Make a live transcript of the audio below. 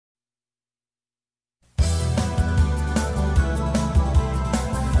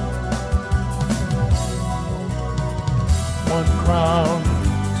one crown,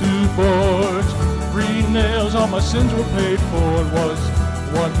 two boards, 3 nails, all my sins were paid for. It was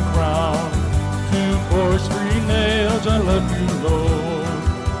one crown, 2 boards, 3 nails, I love you,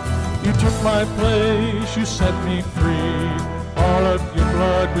 Lord. You took my place, you set me free, all of your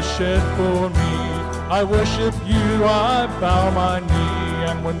blood was shed for me. I worship you, I bow my knee,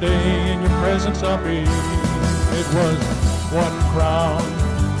 and one day in your presence I'll be. It was one crown,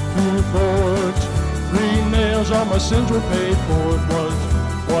 2 boards, 3 nails, all my sins were paid for. It was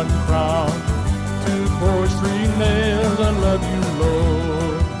one crown, 2 boards, 3 nails, I love you,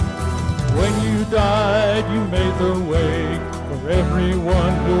 Lord. When you died, you made the way for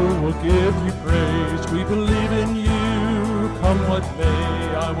everyone who will give you praise. We believe in you, come what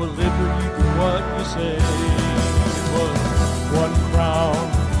may, I will live for you, do what you say. It was one crown,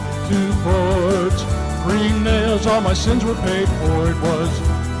 2 boards, 3 nails, all my sins were paid for. It was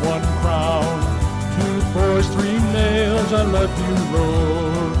one crown, 2 boards, 3 nails, I love you,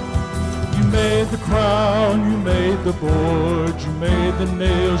 Lord. You made the crown, you made the boards, you made the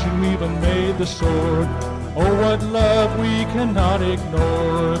nails, you even made the sword. Oh, what love we cannot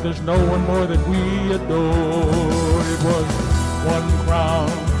ignore, there's no one more that we adore. It was one crown,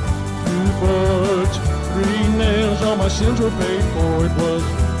 2 boards, 3 nails, all my sins were paid for. It was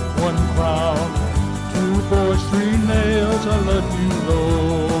one crown, 2 boards, 3 nails, I love you,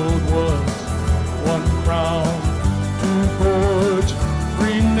 Lord. Was one crown, 2 boards,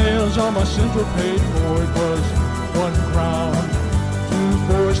 3 nails, all my sins were paid for. It was one crown, 2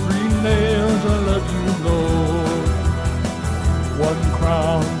 boards, 3 nails, I love you, Lord. One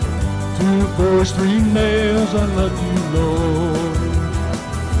crown, 2 boards, 3 nails, I love you, Lord.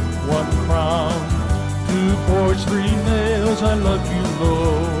 One crown, 2 boards, 3 nails, I love you,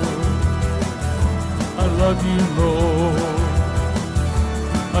 Lord. I love you, Lord.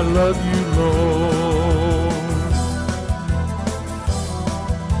 I love you, Lord.